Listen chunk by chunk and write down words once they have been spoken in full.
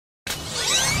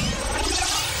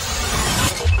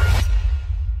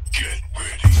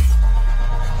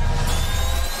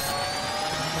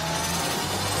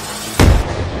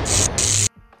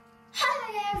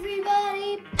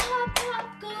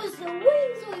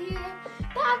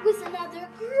back with another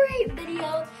great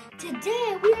video.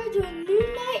 Today we are doing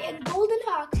Moon Knight and Golden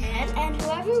Hawkman, and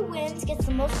whoever wins gets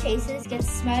the most chases gets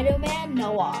Spider-Man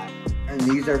Noir. And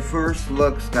these are first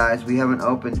looks, guys. We haven't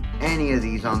opened any of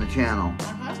these on the channel.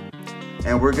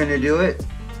 And we're gonna do it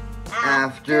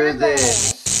after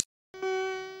this.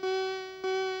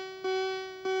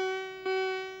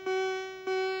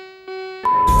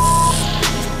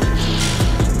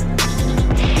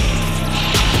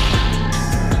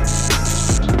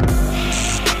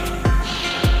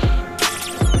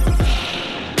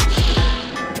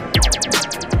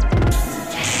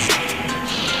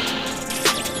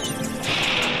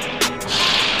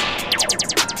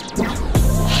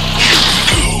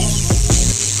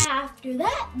 After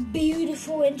that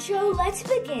beautiful intro, let's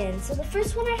begin. So the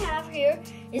first one I have here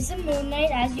is the Moon Knight,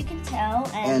 as you can tell.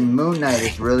 And Moon Knight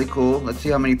is really cool. Let's see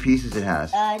how many pieces it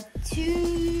has.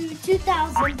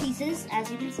 2,000 pieces,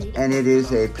 as you can see. And it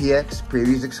is a PX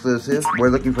Previews exclusive. We're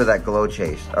looking for that glow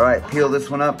chase. All right, peel this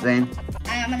one up, Zane.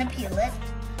 I'm gonna peel it.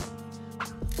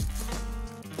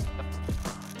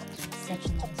 Such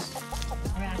a nice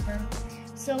wrapper.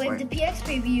 So we have the PX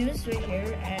Previews right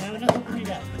here, and I'm gonna open it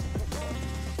up.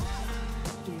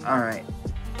 All right,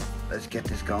 let's get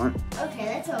this going. Okay,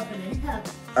 let's open it up.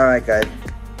 All right, guys.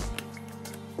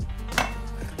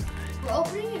 We're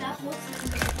opening it up. We'll see if we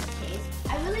get the chase.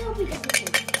 I really hope we get the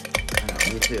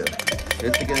chase. Me too.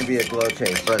 This is gonna be a glow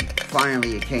chase, but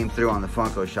finally it came through on the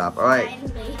Funko shop. All right,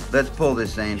 Finally. let's pull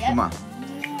this, Zane. Come on.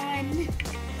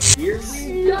 Here's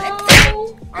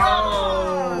no.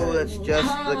 Oh, that's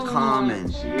just the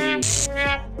common.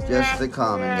 Just the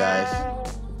common, guys.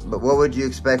 But what would you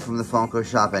expect from the Funko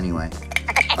shop anyway?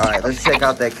 All right, let's check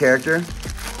out that character.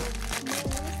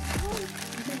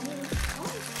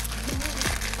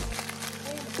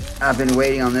 I've been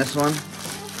waiting on this one.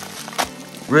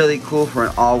 Really cool for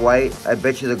an all white. I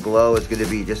bet you the glow is gonna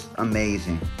be just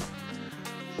amazing.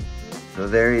 So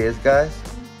there he is, guys.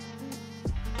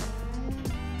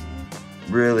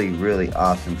 Really, really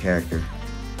awesome character.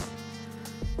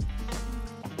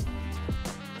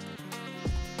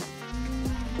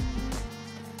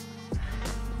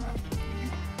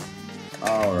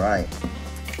 All right.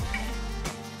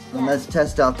 And let's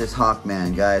test out this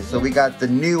Hawkman, guys. So we got the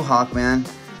new Hawkman,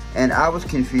 and I was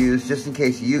confused, just in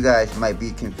case you guys might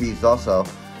be confused also.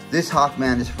 This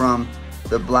Hawkman is from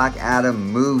the Black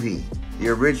Adam movie. The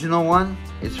original one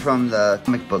is from the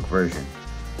comic book version.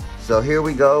 So here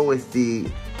we go with the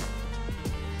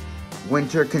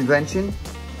Winter Convention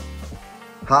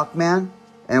Hawkman,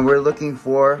 and we're looking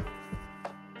for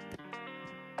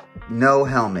no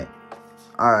helmet.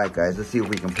 All right, guys, let's see if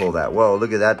we can pull that. Whoa,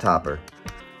 look at that topper.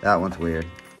 That one's weird.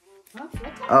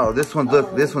 Oh, this one,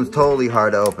 look, this one's totally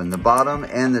hard to open. The bottom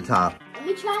and the top. Let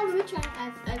me try.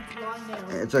 I've long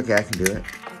nails. It's okay, I can do it.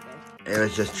 Okay. It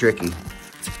was just tricky.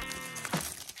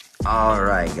 All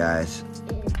right, guys.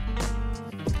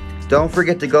 Don't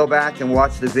forget to go back and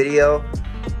watch the video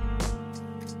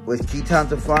with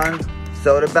KeeTonsOfFun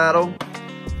Soda Battle.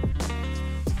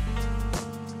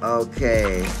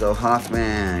 Okay, so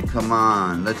Hawkman, come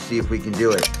on. Let's see if we can do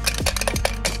it.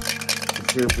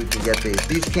 Let's see if we can get these.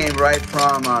 These came right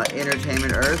from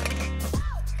Entertainment Earth.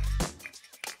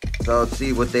 So let's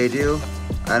see what they do.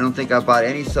 I don't think I bought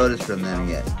any sodas from them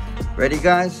yet. Ready,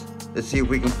 guys? Let's see if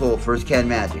we can pull first can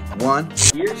magic. 1,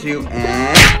 2,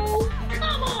 and...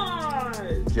 Come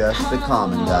on! Just the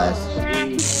common, guys.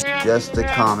 Just the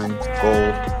common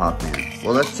gold Hawkman.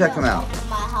 Well, let's check them out.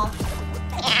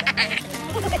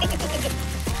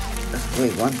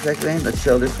 Wait, 1 second, let's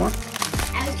show this one.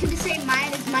 I was going to say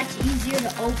mine is much easier to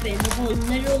open with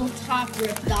the literal top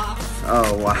ripped off.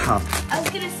 Oh, wow. I was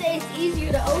going to say it's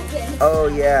easier to open. Oh,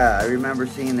 yeah, I remember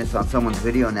seeing this on someone's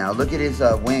video now. Look at his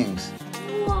wings.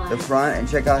 What? The front, and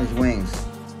check out his wings.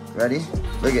 Ready?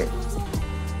 Look at,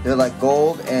 they're like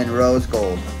gold and rose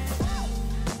gold.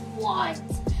 What?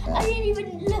 I didn't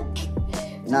even look.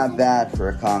 Not bad for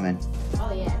a common.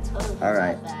 Oh, yeah, totally. All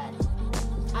right. Not bad.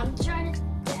 I'm trying to...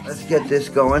 Let's get this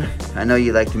going. I know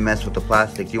you like to mess with the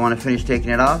plastic. Do you want to finish taking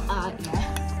it off? Yeah.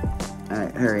 All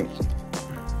right, hurry.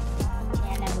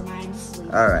 Yeah, never mind.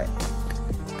 Sleep. All right.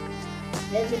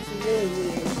 This is really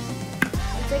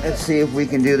weird. Let's see if we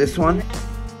can do this one.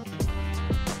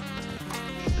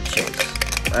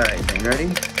 All right, Zane,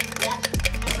 ready? Yeah.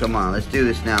 Come on, let's do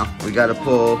this now. We got to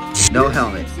pull no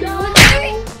helmet.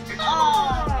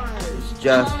 It's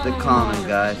just the common,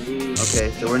 guys.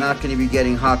 Okay, so we're not going to be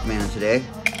getting Hawkman today.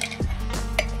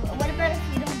 What about if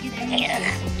we don't get any?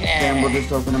 Then we'll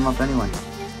just open them up anyway.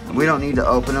 We don't need to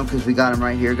open them because we got them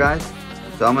right here, guys.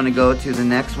 So I'm going to go to the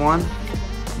next one.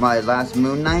 My last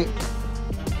Moon Knight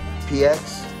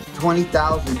PX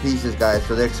 20,000 pieces, guys,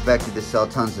 so they're expected to sell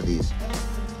tons of these.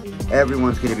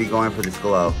 Everyone's going to be going for this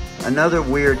glow. Another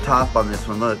weird top on this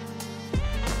one, look.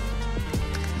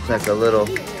 It's like a little...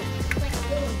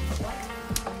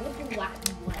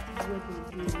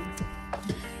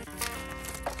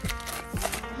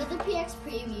 Another PX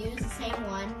preview, the same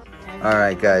one.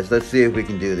 Alright guys, let's see if we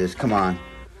can do this. Come on.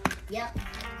 Yep.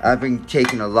 I've been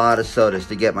taking a lot of sodas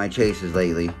to get my chases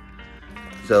lately.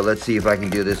 So let's see if I can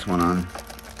do this one on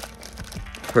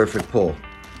perfect pull.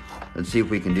 Let's see if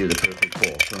we can do the perfect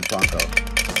pull from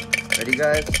Funko. Ready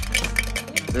guys?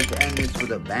 Let's end this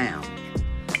with a bam.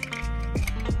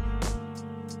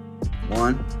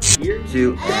 1,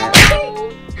 2, and...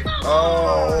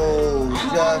 Oh,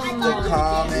 just the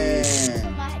common.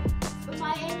 From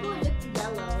my angle, it looked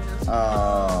yellow. And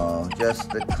Oh, just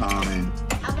the common.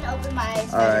 I'm gonna open my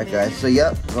eyes. Alright guys, so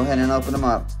yep, go ahead and open them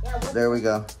up. Yeah, there we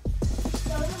go.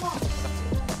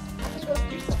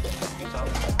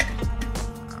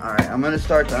 Alright, I'm gonna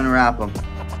start to unwrap them.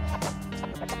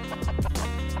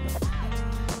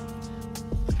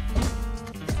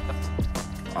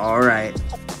 Alright,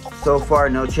 so far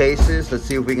no chases. Let's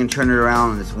see if we can turn it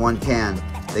around in this one can.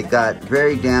 They got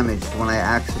very damaged when I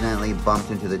accidentally bumped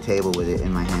into the table with it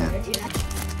in my hand.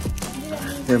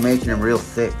 They're making them real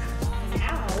thick.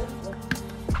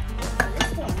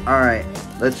 Alright,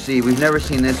 let's see. We've never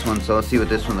seen this one, so let's see what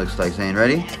this one looks like. Zane,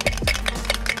 ready?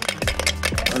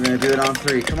 We're gonna do it on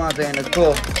 3. Come on, Zane, let's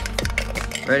pull.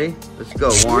 Ready? Let's go,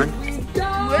 Warren.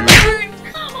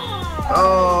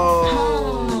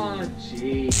 Oh!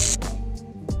 Jeez.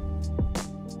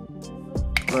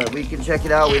 But we can check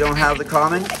it out. We don't have the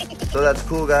common, so that's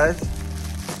cool, guys.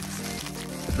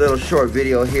 Little short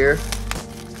video here.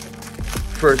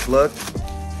 First look.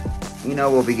 You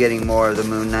know we'll be getting more of the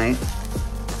Moon Knight.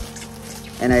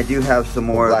 And I do have some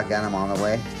more Black Adam on the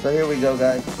way. So here we go,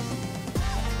 guys.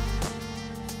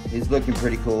 He's looking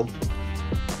pretty cool.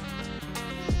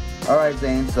 Alright,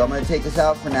 Zane, so I'm going to take us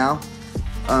out for now.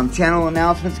 Channel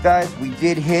announcements, guys. We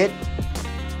did hit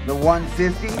the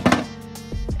 150.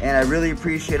 And I really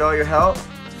appreciate all your help.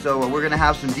 So we're going to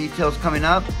have some details coming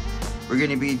up. We're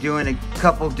going to be doing a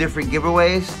couple different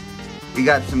giveaways. We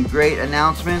got some great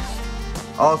announcements.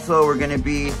 Also, we're going to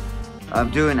be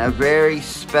doing a very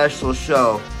special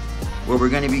show where we're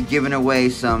going to be giving away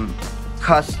some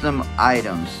custom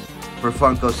items for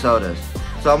Funko sodas.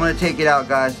 So I'm going to take it out,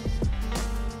 guys.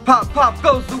 Pop, pop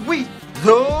goes the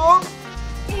Weasel.